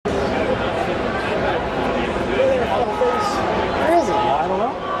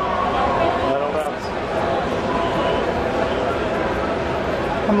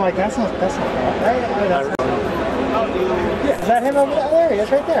like, that's not bad. Is that him over there? There he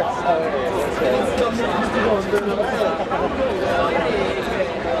is, right there. Oh, there he is.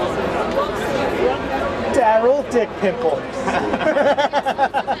 Daryl Dick Pimple.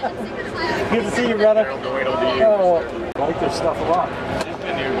 Good to see you, brother. Oh. I like their stuff a lot. Just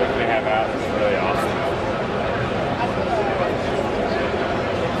the new book they have out is really awesome.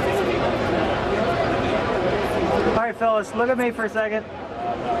 All right, fellas, look at me for a second.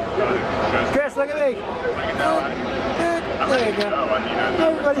 Chris, look at me. There you go.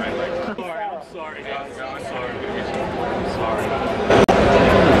 Everybody. I'm sorry, guys. I'm sorry.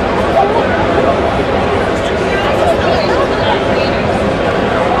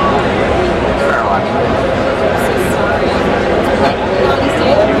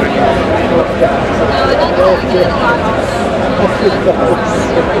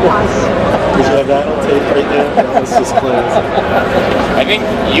 Did you have that on tape right there? Let's just close. I think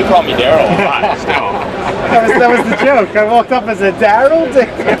you call me Daryl a lot still. That was the joke. I walked up as a Daryl Dick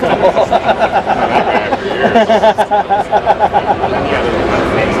Pimple.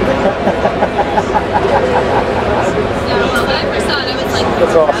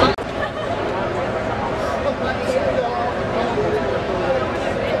 That's awesome.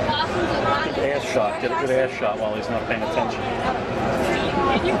 Ass shot. Get a good ass shot while he's not paying attention.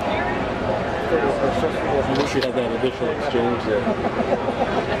 I wish you had that additional exchange there.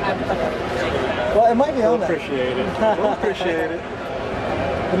 Well, it might be on there. Appreciate it. We'll appreciate it.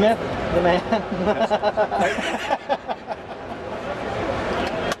 The myth, the man.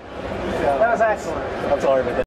 That was excellent. I'm sorry about that.